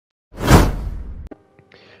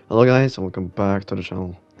Hello guys and welcome back to the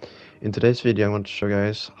channel. In today's video I want to show you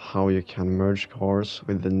guys how you can merge cars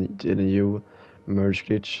with the new merge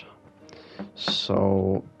glitch.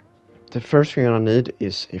 So the first thing you're gonna need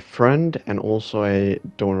is a friend and also a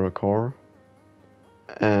donor car,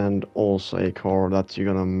 and also a car that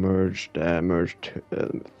you're gonna merge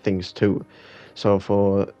things to.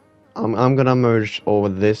 So I'm gonna merge over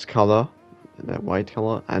this color, the white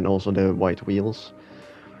color, and also the white wheels,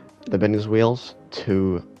 the Benny's wheels,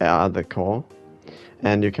 to the car.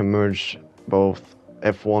 And you can merge both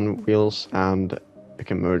F1 wheels, and you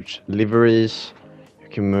can merge liveries, you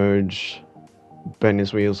can merge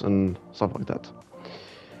Benny's wheels and stuff like that.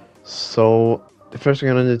 So the first thing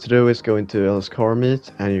you're gonna need to do is go into LS Car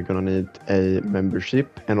Meet, and you're gonna need a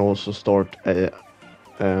membership and also start a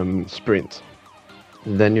sprint.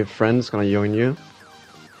 Then your friend's gonna join you.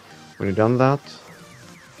 When you've done that,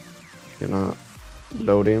 you're gonna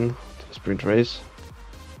load in to the sprint race.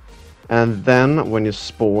 And then when you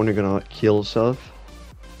spawn, you're gonna kill yourself.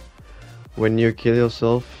 When you kill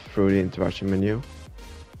yourself through the interaction menu,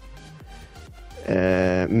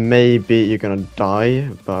 maybe you're gonna die,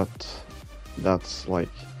 but that's like,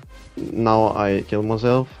 now I killed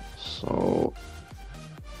myself, so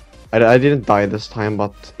I didn't die this time.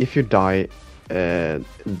 But if you die,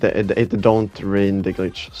 it don't ruin the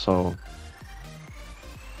glitch. So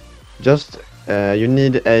just you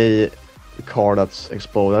need a car that's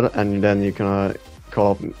exploded, and then you can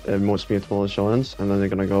call up most mutable insurance, and then you're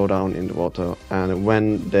gonna go down in the water. And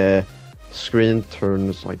when the screen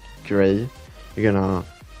turns like gray, you're gonna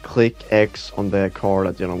click X on the car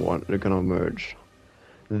that you're gonna merge.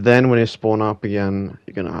 Then when you spawn up again,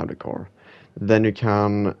 you're gonna have the car. Then you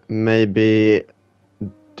can maybe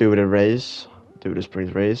do the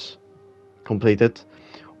sprint race, complete it,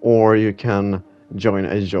 or you can join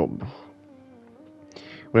a job.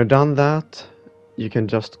 When you've done that, you can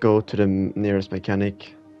just go to the nearest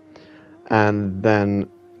mechanic, and then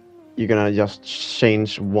you're gonna just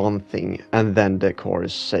change one thing, and then the car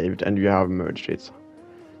is saved and you have merged it.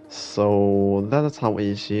 So that's how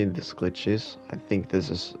easy this glitch is. I think this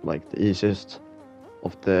is like the easiest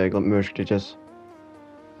of the merge glitches.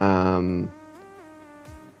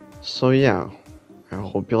 So yeah, I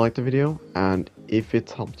hope you liked the video, and if it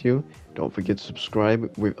helped you, don't forget to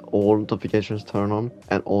subscribe with all notifications turned on,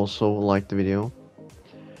 and also like the video.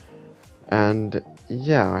 And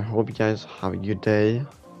yeah, I hope you guys have a good day,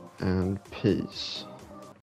 and peace.